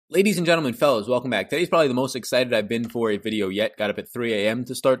Ladies and gentlemen, fellas, welcome back. Today's probably the most excited I've been for a video yet. Got up at 3 a.m.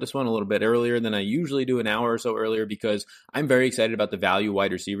 to start this one, a little bit earlier than I usually do, an hour or so earlier, because I'm very excited about the value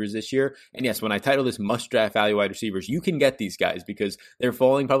wide receivers this year. And yes, when I title this must draft value wide receivers, you can get these guys because they're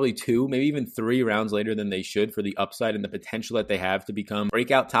falling probably 2, maybe even 3 rounds later than they should for the upside and the potential that they have to become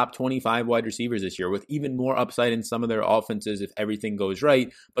breakout top 25 wide receivers this year, with even more upside in some of their offenses if everything goes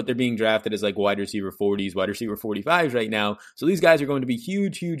right. But they're being drafted as like wide receiver 40s, wide receiver 45s right now. So these guys are going to be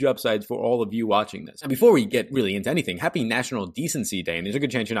huge upsides for all of you watching this. And before we get really into anything, happy National Decency Day. And there's a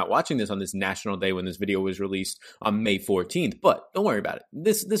good chance you're not watching this on this national day when this video was released on May 14th, but don't worry about it.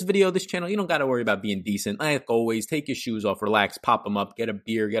 This video, this channel, you don't got to worry about being decent. Like always, take your shoes off, relax, pop them up, get a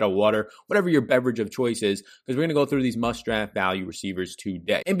beer, get a water, whatever your beverage of choice is, because we're going to go through these must draft value receivers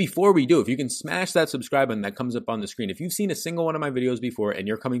today. And before we do, if you can smash that subscribe button that comes up on the screen, if you've seen a single one of my videos before and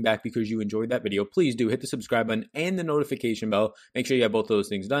you're coming back because you enjoyed that video, please do hit the subscribe button and the notification bell. Make sure you have both those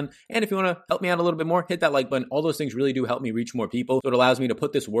things done. And if you want to help me out a little bit more, hit that like button. All those things really do help me reach more people. So it allows me to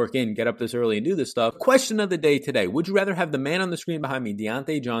put this work in, get up this early and do this stuff. Question of the day today. Would you rather have the man on the screen behind me,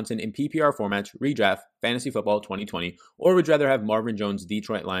 Diontae Johnson, in PPR formats, redraft, fantasy football 2020, or would you rather have Marvin Jones,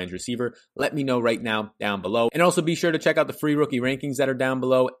 Detroit Lions receiver? Let me know right now down below. And also be sure to check out the free rookie rankings that are down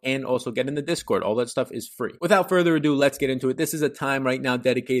below and also get in the Discord. All that stuff is free. Without further ado, let's get into it. This is a time right now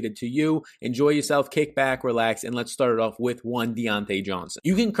dedicated to you. Enjoy yourself, kick back, relax, and let's start it off with one Diontae Johnson.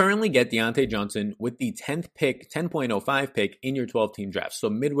 You can currently get Diontae Johnson with the 10th pick, 10.05 pick in your 12-team draft. So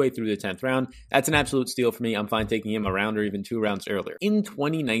midway through the 10th round, that's an absolute steal for me. I'm fine taking him a round or even 2 rounds earlier. In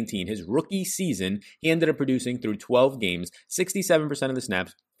 2019, his rookie season, he ended up producing through 12 games, 67% of the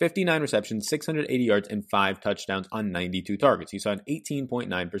snaps, 59 receptions, 680 yards, and 5 touchdowns on 92 targets. He saw an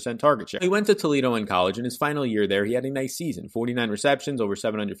 18.9% target share. He went to Toledo in college. In his final year there, he had a nice season. 49 receptions, over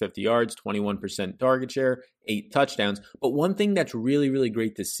 750 yards, 21% target share, 8 touchdowns. But one thing that's really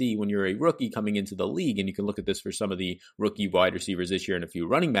great to see when you're a rookie coming into the league, and you can look at this for some of the rookie wide receivers this year and a few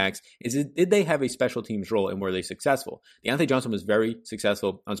running backs, is did they have a special teams role and were they successful? Diontae Johnson was very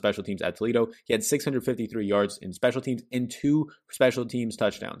successful on special teams at Toledo. He had 653 yards in special teams and 2 special teams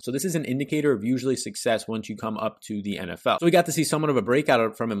touchdowns. So this is an indicator of usually success once you come up to the NFL. So we got to see somewhat of a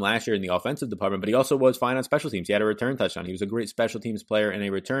breakout from him last year in the offensive department, but he also was fine on special teams. He had a return touchdown. He was a great special teams player and a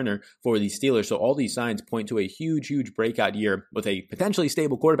returner for the Steelers. So all these signs point to a huge breakout year with a potentially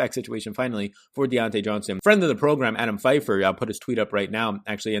stable quarterback situation finally for Diontae Johnson. Friend of the program, Adam Pfeiffer, I'll put his tweet up right now,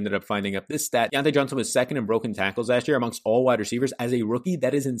 actually ended up finding up this stat. Diontae Johnson was second in broken tackles last year amongst all wide receivers. As a rookie,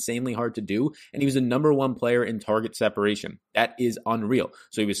 that is insanely hard to do. And he was the number 1 player in target separation. That is unreal.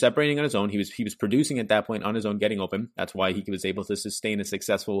 So he was separating on his own. He was producing at that point on his own, getting open. That's why he was able to sustain a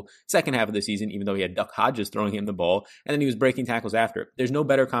successful second half of the season, even though he had Duck Hodges throwing him the ball. And then he was breaking tackles after. There's no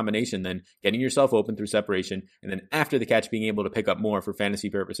better combination than getting yourself open through separation and then after the catch being able to pick up more for fantasy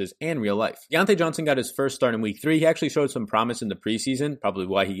purposes and real life. Diontae Johnson got his first start in week 3. He actually showed some promise in the preseason, probably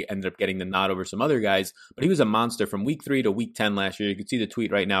why he ended up getting the nod over some other guys, but he was a monster from week 3 to week 10 last year. You can see the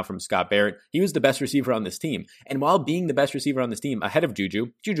tweet right now from Scott Barrett. He was the best receiver on this team. And while being the best receiver on this team ahead of Juju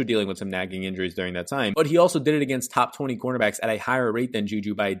dealing with some nagging injuries during that time, but he also did it against top 20 cornerbacks at a higher rate than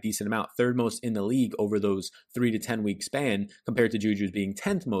Juju by a decent amount, 3rd most in the league over those 3 to 10 week span compared to Juju's being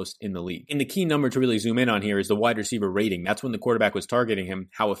 10th most in the league. And the key number to really zoom in on here is the wide receiver rating. That's when the quarterback was targeting him,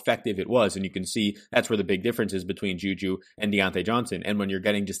 how effective it was. And you can see that's where the big difference is between Juju and Diontae Johnson. And when you're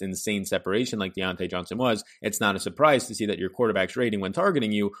getting just insane separation like Diontae Johnson was, it's not a surprise to see that your quarterback's rating when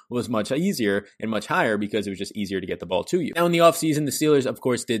targeting you was much easier and much higher because it was just easier to get the ball to you. Now in the offseason, the Steelers of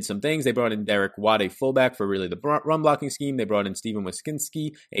course did some things. They brought in Derek Watt, a fullback, for really the run blocking scheme. They brought in Steven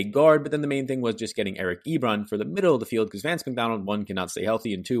Wiskinski, a guard, but then the main thing was just getting Eric Ebron for the middle of the field because Vance McDonald, 1, cannot stay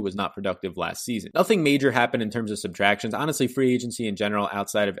healthy, and 2, was not productive last season. Nothing major happened in terms of subtractions. Honestly, free agency in general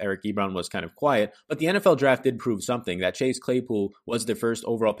outside of Eric Ebron was kind of quiet, but the NFL draft did prove something, that Chase Claypool was their first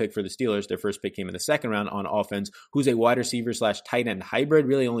overall pick for the Steelers. Their first pick came in the 2nd round on offense, who's a wide receiver / tight end hybrid.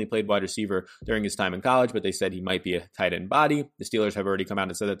 Really only played wide receiver during his time in college, but they said he might be a tight end body. The Steelers have already come out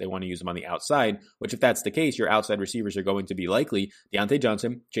and said that they want to use him on the outside, which if that's the case, your outside receivers are going to be likely Diontae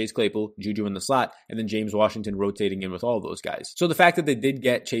Johnson, Chase Claypool, Juju in the slot, and then James Washington rotating in with all those guys. So the fact that they did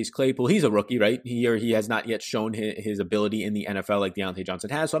get Chase Claypool, he's a rookie, right? He has not yet shown his ability in the NFL like Diontae Johnson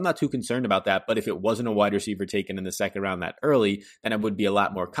has, so I'm not too concerned about that. But if it wasn't a wide receiver taken in the 2nd round that early, then I would be a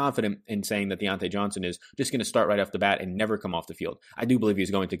lot more confident in saying that Diontae Johnson is just going to start right off the bat and never come off the field. I do believe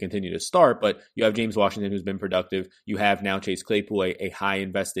he's going to continue to start, but you have James Washington who's been productive. You have now Chase Claypool, a high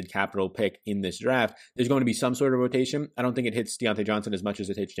invested capital pick in this draft. There's going to be some sort of rotation. I don't think it hits Diontae Johnson as much as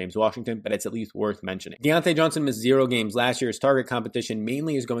it hits James Washington, but it's at least worth mentioning. Diontae Johnson missed 0 games last year. His target competition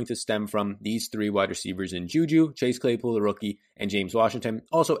mainly is going to stem from these 3 wide receivers in Juju, Chase Claypool, the rookie, and James James Washington.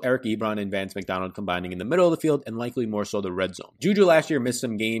 Also, Eric Ebron and Vance McDonald combining in the middle of the field and likely more so the red zone. Juju last year missed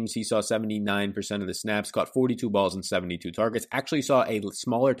some games. He saw 79% of the snaps, caught 42 balls and 72 targets. Actually saw a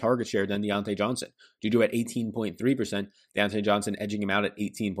smaller target share than Diontae Johnson. Juju at 18.3%, Diontae Johnson edging him out at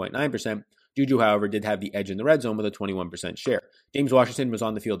 18.9%. Juju, however, did have the edge in the red zone with a 21% share. James Washington was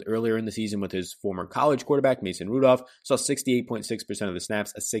on the field earlier in the season with his former college quarterback, Mason Rudolph, saw 68.6% of the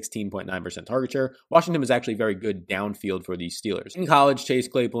snaps, a 16.9% target share. Washington was actually very good downfield for the Steelers. In college, Chase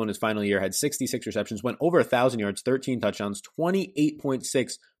Claypool in his final year had 66 receptions, went over 1,000 yards, 13 touchdowns,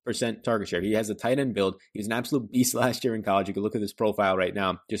 28.6% target share. He has a tight end build. He was an absolute beast last year in college. You can look at this profile right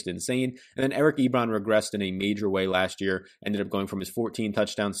now, just insane. And then Eric Ebron regressed in a major way last year, ended up going from his 14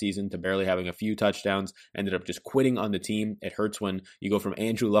 touchdown season to barely having a few touchdowns, ended up just quitting on the team. It hurts when you go from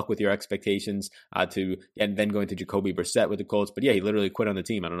Andrew Luck with your expectations and then going to Jacoby Brissett with the Colts. But yeah, he literally quit on the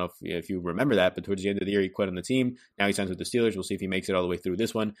team. I don't know if you remember that, but towards the end of the year, he quit on the team. Now he signs with the Steelers. We'll see if he makes it all the way through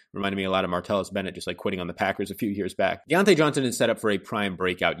this one. Reminded me a lot of Martellus Bennett, just like quitting on the Packers a few years back. Diontae Johnson is set up for a prime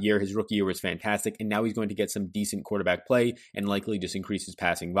breakout year. His rookie year was fantastic, and now he's going to get some decent quarterback play and likely just increase his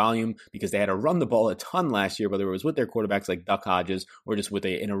passing volume because they had to run the ball a ton last year, whether it was with their quarterbacks like Duck Hodges or just with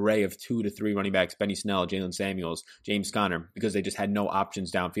an array of 2 to 3 running backs, Benny Snell, Jalen Samuels, James Conner, because they just had no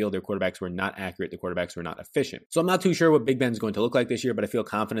options downfield. Their quarterbacks were not accurate. The quarterbacks were not efficient. So I'm not too sure what Big Ben's going to look like this year, but I feel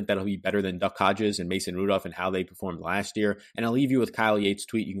confident that he'll be better than Duck Hodges and Mason Rudolph and how they performed last year. And I'll leave you with Kyle Yates'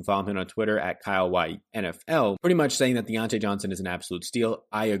 tweet. You can follow him on Twitter at KyleYNFL, pretty much saying that Diontae Johnson is an absolute steal.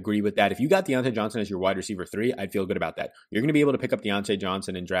 I agree with that. If you got Diontae Johnson as your wide receiver 3, I'd feel good about that. You're going to be able to pick up Diontae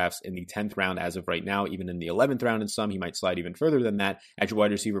Johnson in drafts in the 10th round as of right now, even in the 11th round in some. He might slide even further than that at your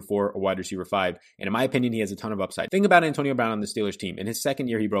wide receiver 4 or wide receiver 5. And in my opinion, he has a ton of upside. Think about Antonio Brown on the Steelers team. In his second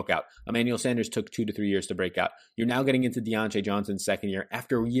year, he broke out. Emmanuel Sanders took 2 to 3 years to break out. You're now getting into Diontae Johnson's second year.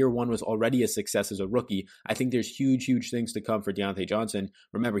 After year 1 was already a success as a rookie, I think there's huge things to come for Diontae Johnson.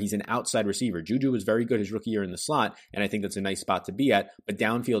 Remember, he's an outside receiver. Juju was very good his rookie year in the slot, and I think that's a nice spot to be at, but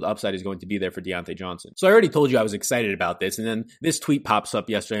downfield upside is going to be there for Diontae Johnson. So I already told you I was excited about this, and then this tweet pops up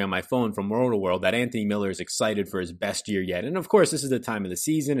yesterday on my phone from Roto-World that Anthony Miller is excited for his best year yet. And of course, this is the time of the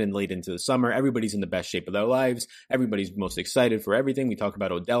season and late into the summer. Everybody's in the best shape of their lives. Everybody's most excited for everything. We talked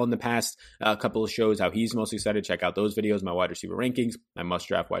about Odell in the past couple of shows, how he's most excited. Check out those videos, my wide receiver rankings, my must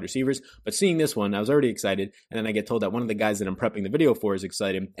draft wide receivers. But seeing this one, I was already excited, and then I get told that one of the guys that I'm prepping the video for is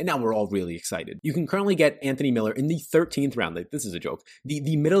excited, and now we're all really excited. You can currently get Anthony Miller in the 13th round. This is a joke.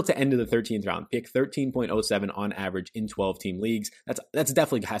 The middle to end of the 13th round, pick 13.07 on average in 12-team leagues. That's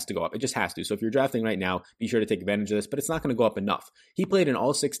definitely has to go up. It just has to. So if you're drafting right now, be sure to take advantage of this, but it's not going to go up enough. He played in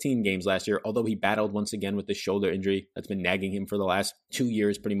all 16 games last year, although he battled once again with the shoulder injury that's been nagging him for the last 2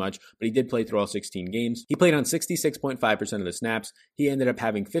 years pretty much, but he did play through all 16 games. He played on 66.5% of the snaps. He ended up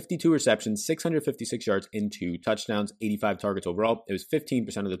having 52 receptions, 656 yards, and 2 touchdowns, 85 targets overall. It was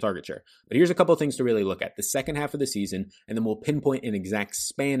 15% of the target share. But here's a couple of things to really look at. The second half of the season, and then we'll pinpoint an exact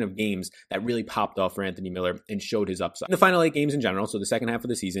span of games that really popped off for Anthony Miller and showed his upside. In the final 8 games in general, so the second half of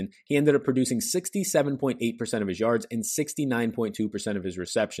the season, he ended up producing 67.8% of his yards and 69.2% of his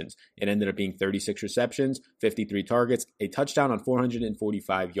receptions. It ended up being 36 receptions, 53 targets, a touchdown on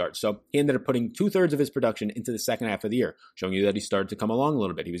 445 yards. So he ended up putting 2/3 of his production into the second half of the year, showing you that he started to come along a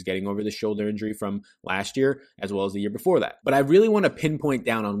little bit. He was getting over the shoulder injury from last year as well as the year before that. But I really want to pinpoint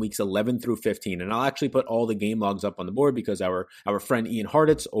down on weeks 11 through 15, and I'll actually put all the game logs up on the board because our friend Ian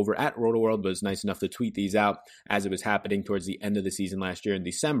Harditz over at Roto-World was nice enough to tweet these out as it was happening towards the end of the season last year in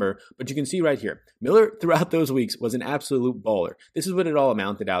December. But you can see right here, Miller throughout those weeks was an absolute baller. This is what it all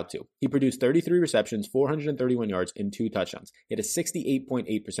amounted out to. He produced 33 receptions, 431 yards, and 2 touchdowns. He had a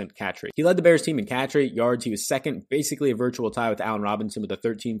 68.8% catch rate. He led the Bears team in catch rate, yards. He was second, basically a virtual tie with Allen Robinson with a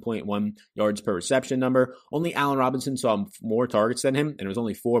 13.1 yards per reception number. Only Allen Robinson saw more targets than him, and it was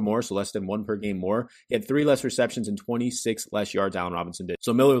only 4 more, so less than 1 per game more. He had 3 less receptions and 26 less yards Allen Robinson did.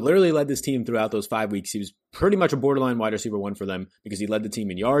 So Miller literally led this team throughout those 5 weeks. He was pretty much a borderline wide receiver 1 for them because he led the team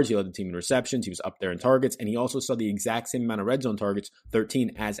in yards, he led the team in receptions, he was up there in targets, and he also saw the exact same amount of red zone targets,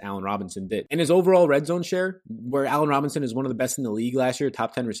 13, as Allen Robinson did. And his overall red zone share, where Allen Robinson is one of the best in the league last year,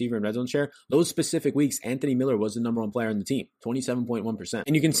 top 10 receiver in red zone share, those specific weeks, Anthony Miller was the number 1 player on the team, 27.1%.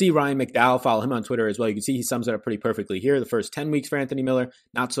 And you can see Ryan McDowell, follow him on Twitter as well. You can see he sums it up pretty perfectly here. The first 10 weeks for Anthony Miller,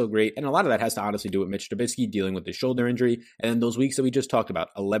 not so great. And a lot of that has to honestly do with Mitch Trubisky dealing with the shoulder injury. And then those weeks that we just talked about,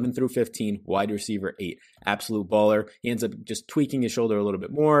 11 through 15, wide receiver 8. absolute baller. He ends up just tweaking his shoulder a little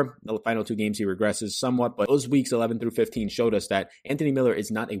bit more. The final 2 games he regresses somewhat, but those weeks 11 through 15 showed us that Anthony Miller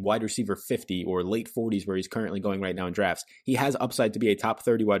is not a wide receiver 50 or late 40s where he's currently going right now in drafts. He has upside to be a top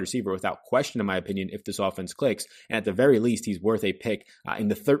 30 wide receiver without question, in my opinion, if this offense clicks. And at the very least, he's worth a pick in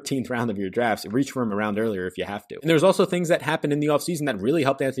the 13th round of your drafts. Reach for him around earlier if you have to. And there's also things that happened in the offseason that really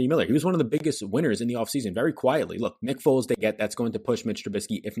helped Anthony Miller. He was one of the biggest winners in the offseason, very quietly. Look, Nick Foles they get, that's going to push Mitch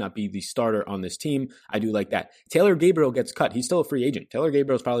Trubisky, if not be the starter on this team. I do like that. Taylor Gabriel gets cut. He's still a free agent. Taylor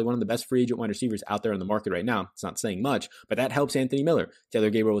Gabriel is probably one of the best free agent wide receivers out there on the market right now. It's not saying much, but that helps Anthony Miller. Taylor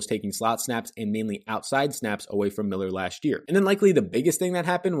Gabriel was taking slot snaps and mainly outside snaps away from Miller last year. And then likely the biggest thing that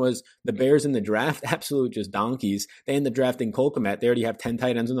happened was the Bears in the draft, absolute just donkeys. They end up drafting Cole Kmet. They already have 10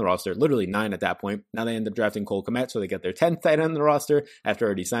 tight ends on the roster, literally 9 at that point. Now they end up drafting Cole Kmet, so they get their 10th tight end on the roster after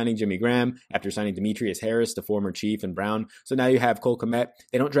already signing Jimmy Graham, after signing Demetrius Harris, the former Chief, and Brown. So now you have Cole Kmet.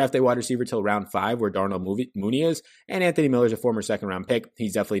 They don't draft a wide receiver till round 5, where Darnell Mooney is, and Anthony Miller's a former second-round pick.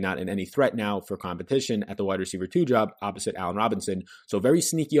 He's definitely not in any threat now for competition at the wide receiver 2 job opposite Allen Robinson. So very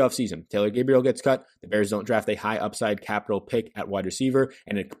sneaky offseason. Taylor Gabriel gets cut. The Bears don't draft a high upside capital pick at wide receiver,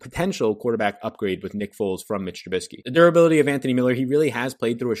 and a potential quarterback upgrade with Nick Foles from Mitch Trubisky. The durability of Anthony Miller, he really has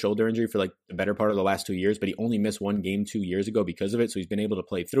played through a shoulder injury for like the better part of the last 2 years, but he only missed 1 game 2 years ago because of it, so he's been able to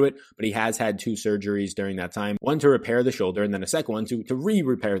play through it, but he has had 2 surgeries during that time, one to repair the shoulder, and then a second one to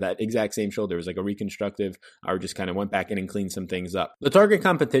re-repair that exact same shoulder. It was like a reconstructive, or just kind of went back in and cleaned some things up. The target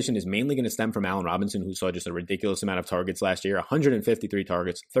competition is mainly going to stem from Allen Robinson, who saw just a ridiculous amount of targets last year, 153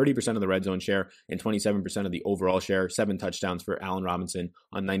 targets, 30% of the red zone share, and 27% of the overall share, 7 touchdowns for Allen Robinson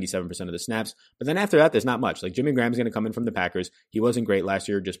on 97% of the snaps. But then after that, there's not much. Like Jimmy Graham's going to come in from the Packers. He wasn't great last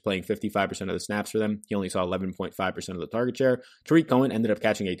year, just playing 55% of the snaps for them. He only saw 11.5% of the target share. Tariq Cohen ended up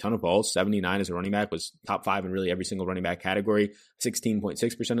catching a ton of balls. 79 as a running back, was top 5 in really every single running back category,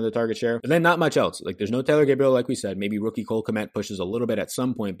 16.6% of the target share. But then not much else. Like there's no Taylor Gabriel, like we said. Maybe rookie Cole Kmet pushes a little bit at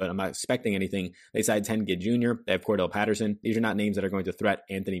some point, but I'm not expecting anything. They signed Ted Ginn Jr. They have Cordell Patterson. These are not names that are going to threat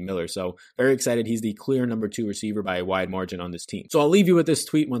Anthony Miller. So very excited. He's the clear number 2 receiver by a wide margin on this team. So I'll leave you with this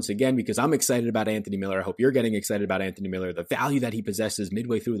tweet once again, because I'm excited about Anthony Miller. I hope you're getting excited about Anthony Miller. The value that he possesses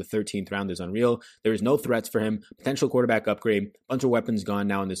midway through the 13th round is unreal. There is no threats for him. Potential quarterback upgrade. Bunch of weapons gone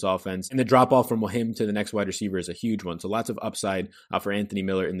now in this offense. And the drop off from him to the next wide receiver is a huge one. So lots of upside for Anthony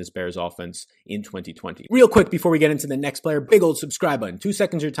Miller in this Bears offense in 2020. Real quick before we get into the next player, big old subscribe button. 2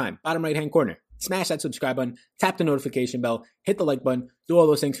 seconds of your time. Bottom right hand corner. Smash that subscribe button, tap the notification bell, hit the like button, do all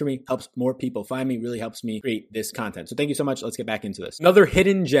those things for me. Helps more people find me, really helps me create this content. So thank you so much. Let's get back into this. Another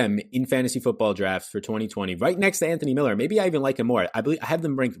hidden gem in fantasy football drafts for 2020, right next to Anthony Miller. Maybe I even like him more. I believe I have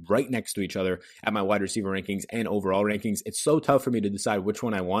them ranked right next to each other at my wide receiver rankings and overall rankings. It's so tough for me to decide which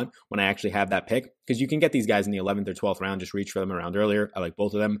one I want when I actually have that pick, because you can get these guys in the 11th or 12th round, just reach for them around earlier. I like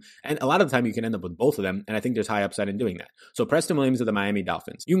both of them. And a lot of the time you can end up with both of them. And I think there's high upside in doing that. So Preston Williams of the Miami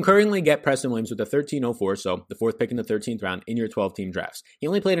Dolphins. You can currently get Preston Williams with the 1304. So the 4th pick in the 13th round in your 12-team drafts. He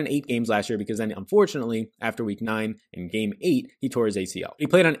only played in 8 games last year because then, unfortunately, after week 9 in game 8, he tore his ACL. He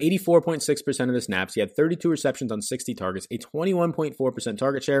played on 84.6% of the snaps. He had 32 receptions on 60 targets, a 21.4%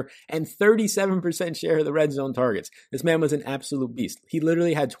 target share, and 37% share of the red zone targets. This man was an absolute beast. He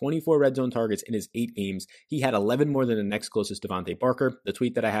literally had 24 red zone targets in his 8 games. He had 11 more than the next closest Devontae Parker. The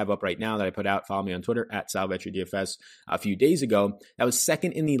tweet that I have up right now that I put out, follow me on Twitter at SalVetriDFS a few days ago, that was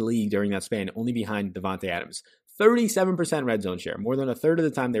second in the league during that span, only behind Devontae Adams. 37% red zone share. More than a third of the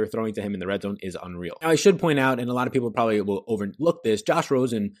time they were throwing to him in the red zone is unreal. Now, I should point out, and a lot of people probably will overlook this, Josh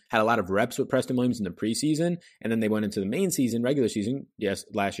Rosen had a lot of reps with Preston Williams in the preseason, and then they went into the main season, regular season, yes,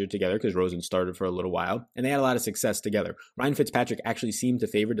 last year together, because Rosen started for a little while, and they had a lot of success together. Ryan Fitzpatrick actually seemed to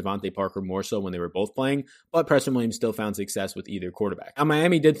favor Devontae Parker more so when they were both playing, but Preston Williams still found success with either quarterback. Now,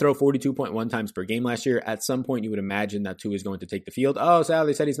 Miami did throw 42.1 times per game last year. At some point, you would imagine that Tua is going to take the field. Oh, Sal,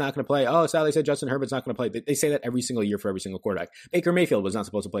 they said he's not going to play. Oh, Sal, they said Justin Herbert's not going to play. They say that every single year for every single quarterback. Baker Mayfield was not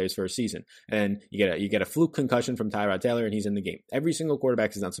supposed to play his first season, and you get a fluke concussion from Tyrod Taylor, and he's in the game. Every single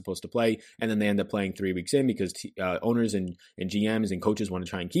quarterback is not supposed to play, and then they end up playing 3 weeks in because owners and GMs and coaches want to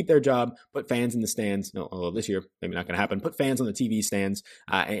try and keep their job, put fans in the stands. No, although this year maybe not going to happen. Put fans on the TV stands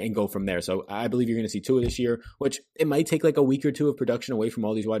and go from there. So I believe you're going to see Tua this year, which it might take like a week or 2 of production away from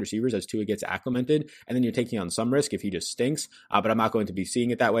all these wide receivers as Tua gets acclimated, and then you're taking on some risk if he just stinks. But I'm not going to be seeing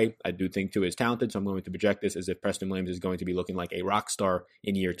it that way. I do think Tua is talented, so I'm going to project this as if Preston Williams is going to be looking like a rock star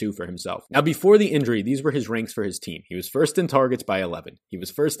in year 2 for himself. Now, before the injury, these were his ranks for his team. He was first in targets by 11. He was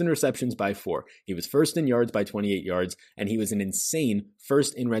first in receptions by 4. He was first in yards by 28 yards, and he was an insane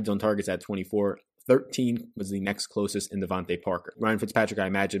first in red zone targets at 24, 13 was the next closest in Devontae Parker. Ryan Fitzpatrick, I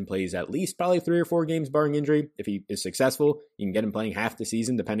imagine, plays at least probably 3 or 4 games barring injury. If he is successful, you can get him playing half the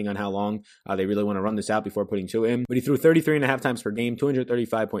season, depending on how long they really want to run this out before putting 2 in. But he threw 33.5 times per game,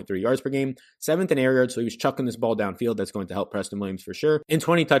 235.3 yards per game, 7th in air yards, so he was chucking this ball downfield. That's going to help Preston Williams for sure. And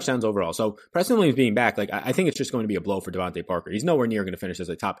 20 touchdowns overall. So Preston Williams being back, I think it's just going to be a blow for Devontae Parker. He's nowhere near going to finish as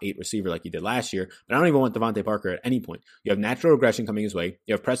a top 8 receiver like he did last year, but I don't even want Devontae Parker at any point. You have natural regression coming his way.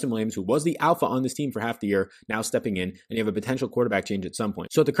 You have Preston Williams, who was the alpha on this team for half the year, now stepping in, and you have a potential quarterback change at some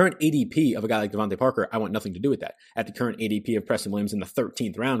point. So at the current ADP of a guy like Devontae Parker, I want nothing to do with that. At the current ADP of Preston Williams in the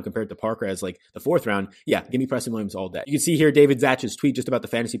 13th round compared to Parker as like the 4th round, yeah, give me Preston Williams all day. You can see here David Zatch's tweet just about the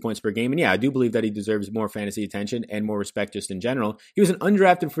fantasy points per game, and yeah, I do believe that he deserves more fantasy attention and more respect just in general. He was an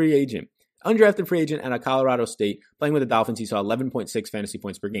undrafted free agent out of Colorado State, playing with the Dolphins. He saw 11.6 fantasy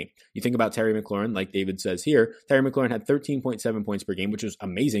points per game. You think about Terry McLaurin, like David says here, Terry McLaurin had 13.7 points per game, which was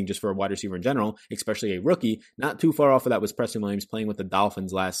amazing just for a wide receiver in general, especially a rookie. Not too far off of that was Preston Williams playing with the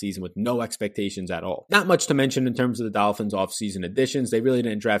Dolphins last season with no expectations at all. Not much to mention in terms of the Dolphins offseason additions. They really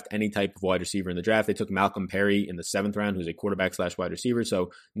didn't draft any type of wide receiver in the draft. They took Malcolm Perry in the 7th round, who's a quarterback / wide receiver,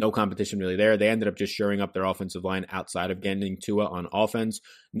 so no competition really there. They ended up just shoring up their offensive line outside of getting Tua on offense.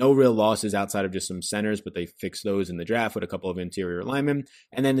 No real losses outside of just some centers, but they fixed those in the draft with a couple of interior linemen.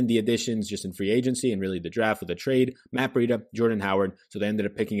 And then in the additions, just in free agency and really the draft with a trade, Matt Breida, Jordan Howard. So they ended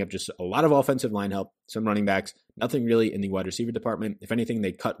up picking up just a lot of offensive line help, some running backs, nothing really in the wide receiver department. If anything,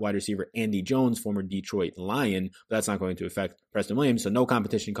 they cut wide receiver Andy Jones, former Detroit Lion, but that's not going to affect Preston Williams, so no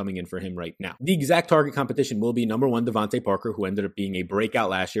competition coming in for him right now. The exact target competition will be number 1, Devontae Parker, who ended up being a breakout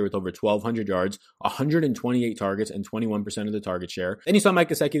last year with over 1,200 yards, 128 targets, and 21% of the target share. Then you saw Mike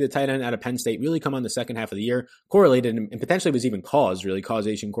Gesicki, the tight end out of Penn State, really come on the second half of the year, correlated and potentially was even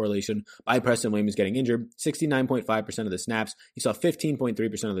correlation by Preston Williams getting injured. 69.5% of the snaps. He saw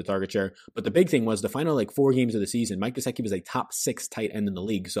 15.3% of the target share. But the big thing was the final 4 games of the season, Mike Gesicki was a top 6 tight end in the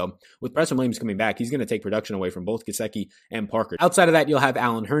league. So with Preston Williams coming back, he's going to take production away from both Gesicki and Parker. Outside of that, you'll have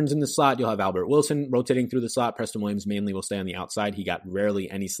Allen Hurns in the slot. You'll have Albert Wilson rotating through the slot. Preston Williams mainly will stay on the outside. He got rarely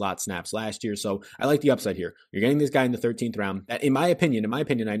any slot snaps last year. So I like the upside here. You're getting this guy in the 13th round. That, in my opinion,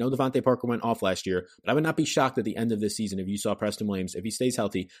 I know Devontae Parker went off last year, but I would not be shocked at the end of this season if you saw Preston Williams, if he stays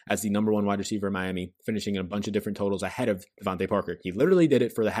healthy, as the number 1 wide receiver in Miami, finishing in a bunch of different totals ahead of Devontae Parker. He literally did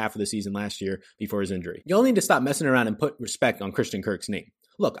it for the half of the season last year before his injury. You'll need to stop messing around and put respect on Christian Kirk's name.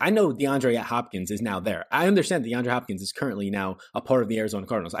 Look, I know DeAndre Hopkins is now there. I understand DeAndre Hopkins is currently now a part of the Arizona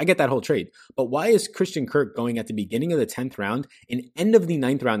Cardinals. I get that whole trade. But why is Christian Kirk going at the beginning of the 10th round and end of the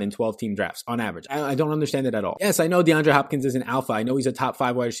 9th round in 12-team drafts on average? I don't understand it at all. Yes, I know DeAndre Hopkins is an alpha. I know he's a top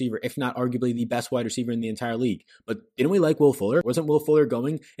 5 wide receiver, if not arguably the best wide receiver in the entire league. But didn't we like Will Fuller? Wasn't Will Fuller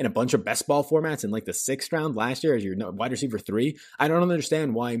going in a bunch of best ball formats in the 6th round last year as your wide receiver 3? I don't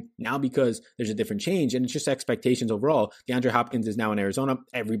understand why now, because there's a different change and it's just expectations overall. DeAndre Hopkins is now in Arizona.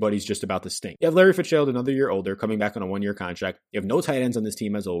 Everybody's just about to stink. You have Larry Fitzgerald, another year older, coming back on a 1-year contract. You have no tight ends on this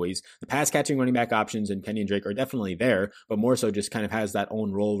team as always. The pass-catching running back options and Kenyon Drake are definitely there, but more so just kind of has that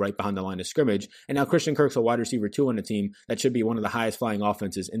own role right behind the line of scrimmage. And now Christian Kirk's a wide receiver 2 on a team that should be one of the highest flying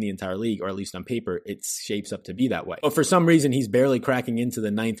offenses in the entire league, or at least on paper, it shapes up to be that way. But for some reason, he's barely cracking into the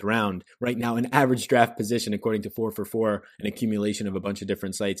 9th round right now, an average draft position according to 4for4, an accumulation of a bunch of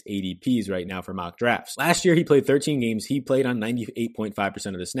different sites, ADPs right now for mock drafts. Last year, he played 13 games. He played on 98.5%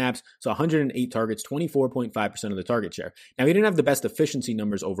 of the snaps, so 108 targets, 24.5% of the target share. Now, he didn't have the best efficiency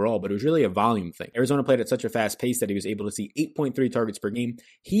numbers overall, but it was really a volume thing. Arizona played at such a fast pace that he was able to see 8.3 targets per game.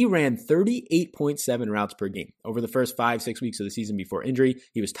 He ran 38.7 routes per game. Over the first 5-6 weeks of the season before injury,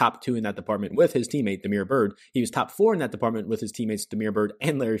 he was top 2 in that department with his teammate, Damiere Byrd. He was top 4 in that department with his teammates, Damiere Byrd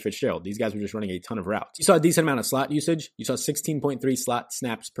and Larry Fitzgerald. These guys were just running a ton of routes. You saw a decent amount of slot usage. You saw 16.3 slot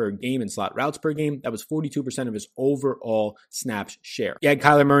snaps per game and slot routes per game. That was 42% of his overall snaps share. He had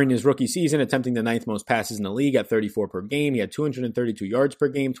Kyler Murray in his rookie season attempting the 9th most passes in the league at 34 per game. He had 232 yards per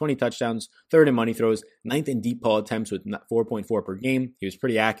game, 20 touchdowns, 3rd in money throws, 9th in deep ball attempts with 4.4 per game. He was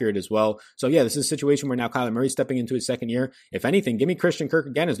pretty accurate as well. So yeah, this is a situation where now Kyler Murray's stepping into his 2nd year. If anything, give me Christian Kirk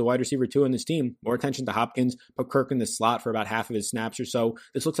again as the wide receiver 2 in this team. More attention to Hopkins, put Kirk in the slot for about half of his snaps or so.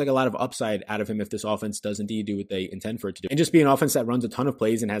 This looks like a lot of upside out of him if this offense does indeed do what they intend for it to do. And just be an offense that runs a ton of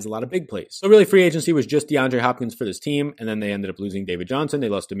plays and has a lot of big plays. So really, free agency was just DeAndre Hopkins for this team, and then they ended up losing David Johnson. They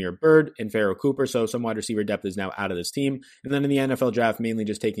lost Amir Byrd and Pharaoh Cooper, so some wide receiver depth is now out of this team. And then in the NFL draft, mainly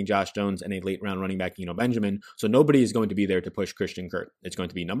just taking Josh Jones and a late round running back, Eno Benjamin. So nobody is going to be there to push Christian Kirk. It's going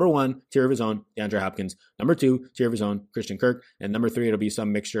to be number 1, tier of his own, DeAndre Hopkins. Number 2, tier of his own, Christian Kirk. And number 3, it'll be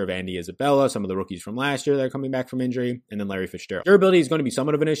some mixture of Andy Isabella, some of the rookies from last year that are coming back from injury, and then Larry Fitzgerald. Durability is going to be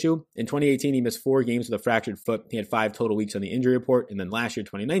somewhat of an issue. In 2018, he missed 4 games with a fractured foot. He had 5 total weeks on the injury report. And then last year,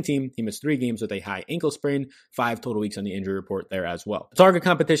 2019, he missed 3 games with a high ankle sprain, 5 total weeks on the injury report there as well. The target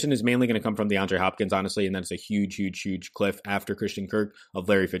competition is mainly going to come from DeAndre Hopkins, honestly, and that's a huge cliff after Christian Kirk of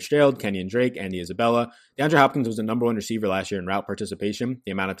Larry Fitzgerald, Kenyon Drake, Andy Isabella. DeAndre Hopkins was the number 1 receiver last year in route participation.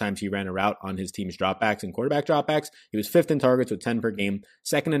 The amount of times he ran a route on his team's dropbacks and quarterback dropbacks, he was 5th in targets with 10 per game,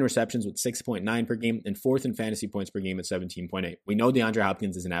 2nd in receptions with 6.9 per game, and 4th in fantasy points per game at 17.8. We know DeAndre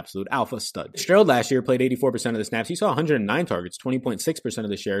Hopkins is an absolute alpha stud. Fitzgerald last year played 84% of the snaps. He saw 109 targets, 20.6% of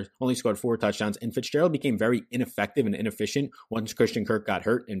the shares, only scored 4 touchdowns, and Fitzgerald became very ineffective and inefficient once Christian Kirk got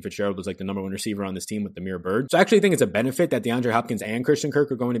hurt, and Fitzgerald was like the number 1 receiver on this team with Amir Byrd. So I actually think it's a benefit that DeAndre Hopkins and Christian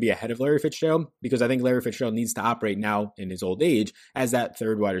Kirk are going to be ahead of Larry Fitzgerald, because I think Larry Fitzgerald needs to operate now in his old age as that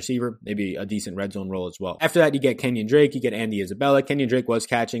 3rd wide receiver, maybe a decent red zone role as well. After that, you get Kenyon Drake, you get Andy Isabella. Kenyon Drake was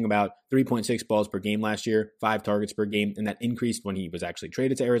catching about 3.6 balls per game last year, 5 targets per game, and that increased when he was actually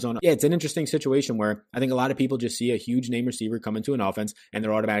traded to Arizona. Yeah, it's an interesting situation where I think a lot of people just see a huge name receiver come into an offense and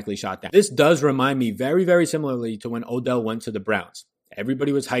they're automatically shot down. This does remind me very similarly to when Odell went to the Browns.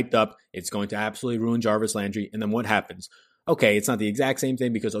 Everybody was hyped up. It's going to absolutely ruin Jarvis Landry. And then what happens? Okay, it's not the exact same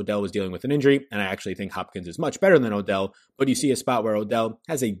thing because Odell was dealing with an injury, and I actually think Hopkins is much better than Odell, but you see a spot where Odell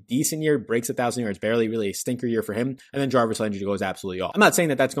has a decent year, breaks 1,000 yards, barely really a stinker year for him, and then Jarvis Landry goes absolutely off. I'm not saying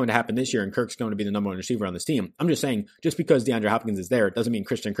that that's going to happen this year and Kirk's going to be the number 1 receiver on this team. I'm just saying, just because DeAndre Hopkins is there, it doesn't mean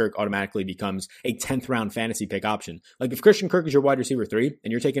Christian Kirk automatically becomes a 10th round fantasy pick option. Like if Christian Kirk is your wide receiver 3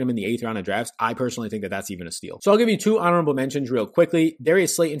 and you're taking him in the 8th round of drafts, I personally think that that's even a steal. So I'll give you 2 honorable mentions real quickly.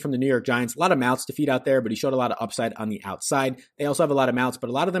 Darius Slayton from the New York Giants, a lot of mouths to feed out there, but he showed a lot of upside on the outside. They also have a lot of mouths, but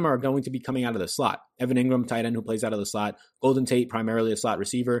a lot of them are going to be coming out of the slot. Evan Ingram, tight end who plays out of the slot, Golden Tate, primarily a slot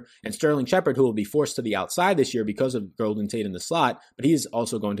receiver, and Sterling Shepard, who will be forced to the outside this year because of Golden Tate in the slot, but he's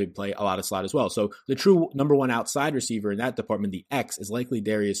also going to play a lot of slot as well. So the true number 1 outside receiver in that department, the X, is likely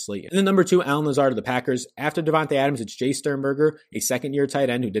Darius Slayton. And then number 2, Allen Lazard of the Packers. After Devontae Adams, it's Jay Sternberger, a second-year tight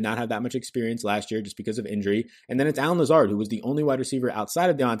end who did not have that much experience last year just because of injury. And then it's Allen Lazard, who was the only wide receiver outside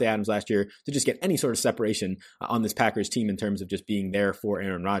of Devontae Adams last year to just get any sort of separation on this Packers team in terms of just being there for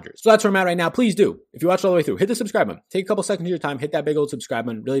Aaron Rodgers. So that's where I'm at right now. Please do, if you watched all the way through, hit the subscribe button. Take a couple seconds of your time, hit that big old subscribe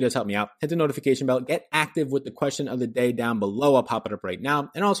button. Really does help me out. Hit the notification bell. Get active with the question of the day down below. I'll pop it up right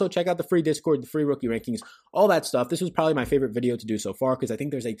now. And also check out the free Discord, the free rookie rankings, all that stuff. This was probably my favorite video to do so far because I think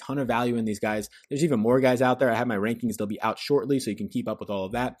there's a ton of value in these guys. There's even more guys out there. I have my rankings. They'll be out shortly so you can keep up with all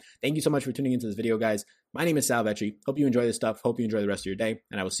of that. Thank you so much for tuning into this video, guys. My name is Sal Vetri. Hope you enjoy this stuff. Hope you enjoy the rest of your day.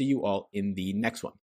 And I will see you all in the next one.